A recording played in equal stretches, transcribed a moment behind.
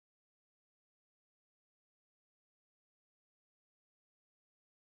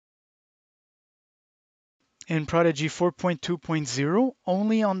in Prodigy 4.2.0,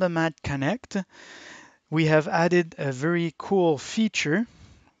 only on the Mat Connect, we have added a very cool feature,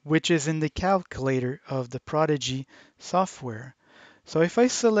 which is in the calculator of the Prodigy software. So if I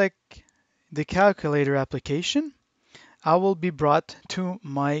select the calculator application, I will be brought to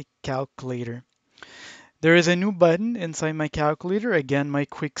my calculator. There is a new button inside my calculator, again my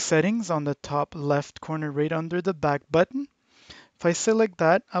quick settings on the top left corner right under the back button. If I select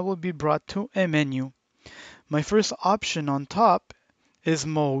that, I will be brought to a menu. My first option on top is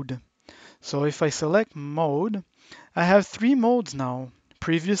mode. So if I select mode, I have three modes now.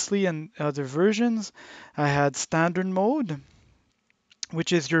 Previously in other versions, I had standard mode,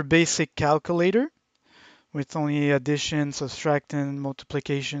 which is your basic calculator with only addition, subtraction,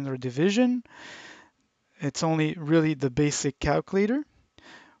 multiplication, or division. It's only really the basic calculator.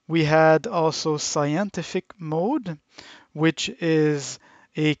 We had also scientific mode, which is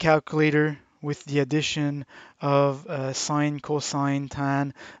a calculator with the addition of sine, cosine,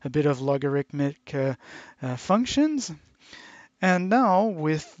 tan, a bit of logarithmic functions. And now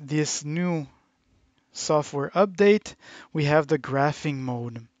with this new software update, we have the graphing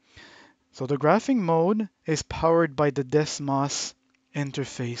mode. So the graphing mode is powered by the Desmos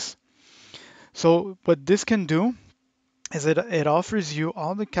interface. So what this can do is it offers you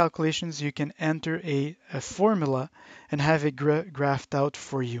all the calculations. You can enter a formula and have it graphed out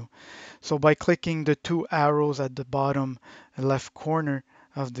for you. So by clicking the two arrows at the bottom left corner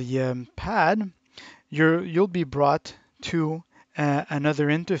of the pad, you'll be brought to another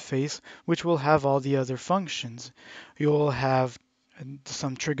interface which will have all the other functions. You'll have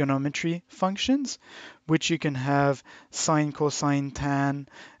some trigonometry functions, which you can have sine, cosine, tan,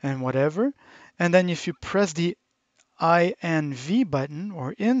 and whatever. And then if you press the INV button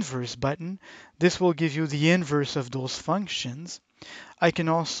or inverse button, this will give you the inverse of those functions. I can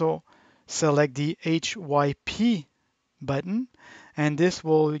also select the HYP button, and this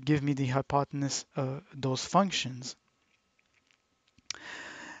will give me the hypotenuse of those functions.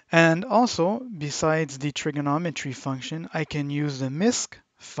 And also, besides the trigonometry function, I can use the MISC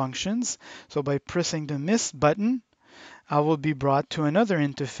functions. So by pressing the MISC button, I will be brought to another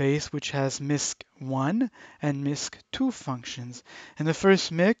interface which has MISC1 and MISC2 functions. In the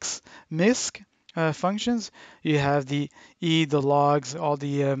first MISC functions, you have the the logs, all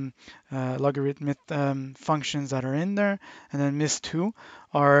the logarithmic functions that are in there, and then MISC2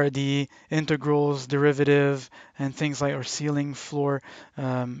 are the integrals, derivative, and things like our ceiling, floor,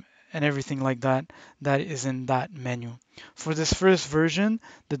 and everything like that that is in that menu. For this first version,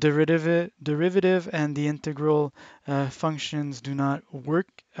 the derivative and the integral functions do not work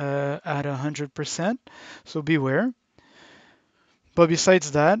at 100%, so beware. But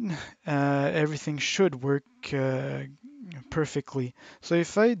besides that, everything should work perfectly. So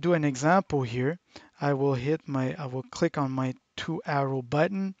if I do an example here, I will click on my two arrow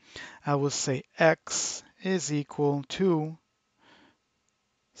button. I will say x is equal to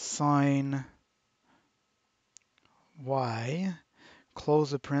sine y,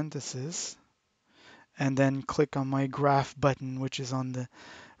 close the parenthesis, and then click on my graph button, which is on the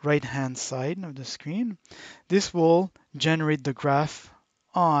right hand side of the screen. This will generate the graph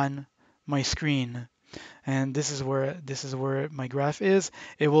on my screen. And this is where my graph is.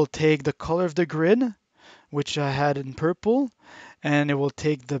 It will take the color of the grid, which I had in purple, and it will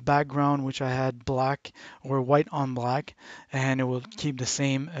take the background, which I had black or white on black, and it will keep the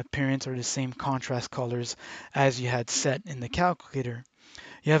same appearance or the same contrast colors as you had set in the calculator.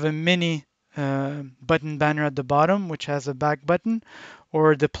 You have a mini button banner at the bottom, which has a back button,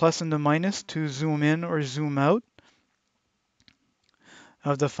 or the plus and the minus to zoom in or zoom out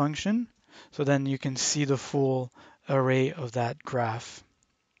of the function. So then you can see the full array of that graph.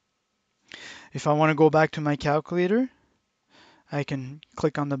 If I want to go back to my calculator, I can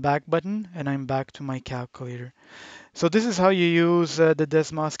click on the back button and I'm back to my calculator. So this is how you use the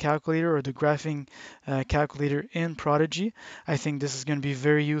Desmos calculator or the graphing calculator in Prodigy. I think this is going to be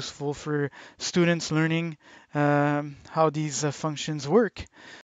very useful for students learning how these functions work.